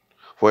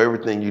 for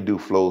everything you do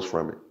flows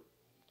from it.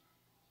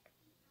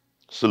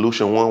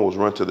 Solution one was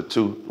run to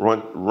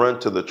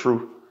the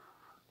truth.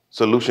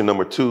 Solution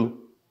number two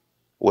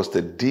was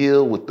to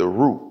deal with the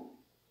root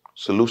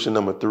Solution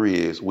number 3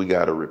 is we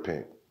got to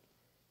repent.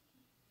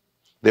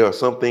 There are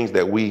some things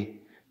that we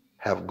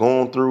have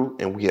gone through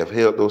and we have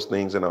held those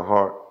things in our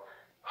heart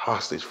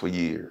hostage for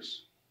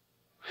years.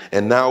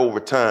 And now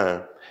over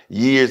time,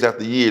 years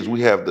after years,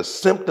 we have the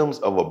symptoms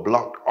of a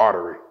blocked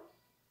artery.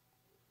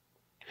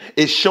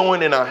 It's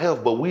showing in our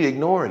health, but we're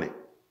ignoring it.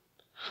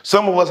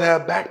 Some of us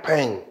have back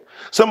pain.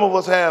 Some of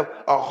us have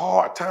a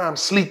hard time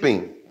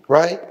sleeping,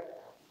 right?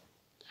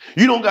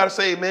 You don't got to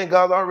say, man,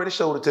 God's already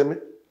showed it to me.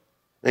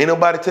 Ain't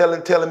nobody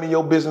telling me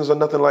your business or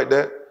nothing like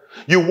that.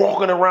 You're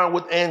walking around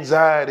with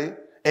anxiety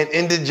and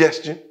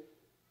indigestion.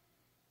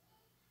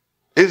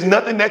 It's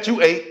nothing that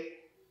you ate.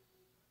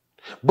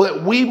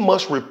 But we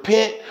must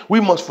repent,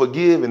 we must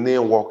forgive, and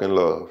then walk in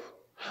love.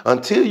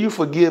 Until you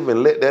forgive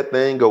and let that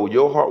thing go,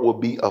 your heart will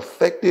be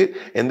affected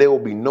and there will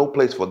be no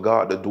place for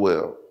God to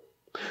dwell.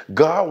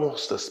 God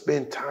wants to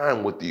spend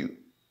time with you,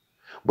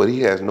 but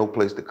he has no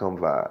place to come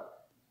vibe.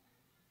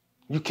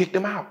 You kicked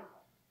him out.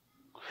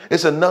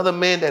 It's another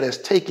man that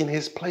has taken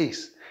his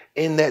place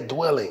in that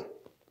dwelling.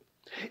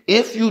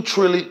 If you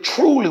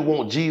truly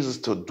want Jesus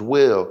to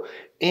dwell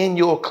in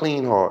your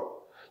clean heart,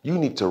 you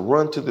need to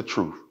run to the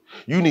truth.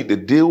 You need to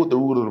deal with the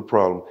root of the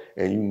problem,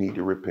 and you need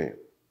to repent.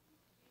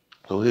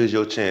 So here's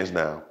your chance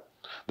now.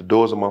 The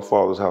doors of my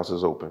Father's house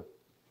is open.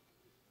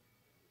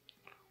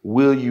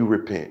 Will you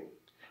repent?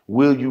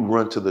 Will you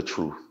run to the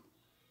truth?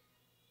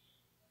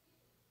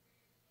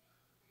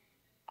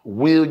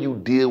 Will you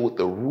deal with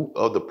the root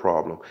of the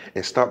problem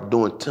and stop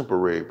doing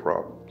temporary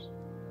problems?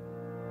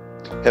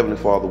 Heavenly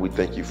Father, we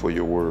thank you for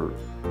your word.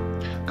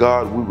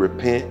 God, we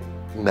repent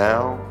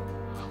now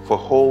for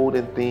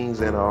holding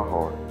things in our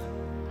heart.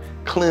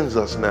 Cleanse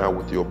us now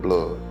with your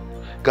blood.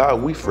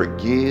 God, we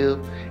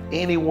forgive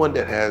anyone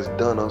that has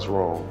done us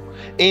wrong,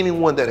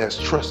 anyone that has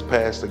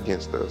trespassed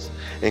against us.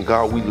 And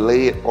God, we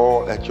lay it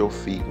all at your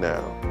feet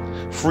now.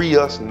 Free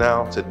us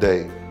now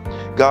today.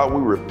 God,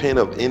 we repent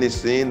of any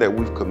sin that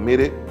we've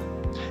committed,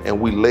 and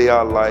we lay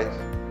our life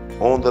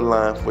on the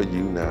line for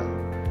you now.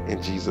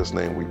 In Jesus'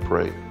 name we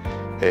pray.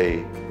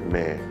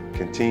 Amen.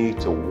 Continue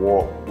to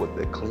walk with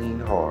a clean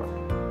heart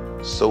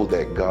so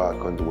that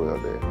God can dwell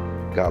there.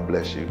 God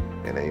bless you,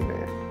 and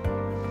amen.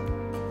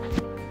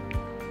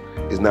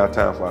 It's now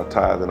time for our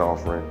tithe and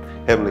offering.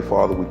 Heavenly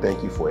Father, we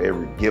thank you for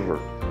every giver,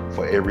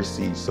 for every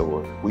seed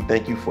sower. We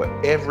thank you for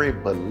every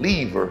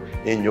believer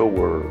in your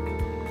word.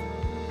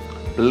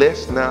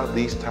 Bless now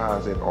these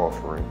tithes and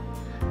offering.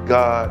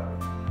 God,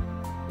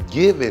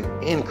 give an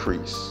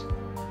increase.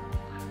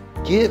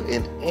 Give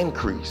an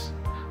increase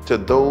to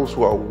those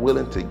who are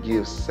willing to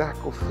give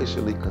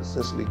sacrificially,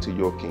 consistently to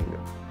your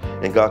kingdom.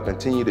 And God,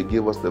 continue to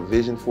give us the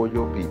vision for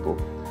your people.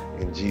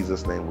 In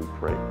Jesus' name we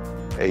pray.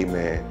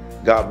 Amen.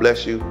 God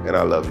bless you, and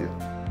I love you.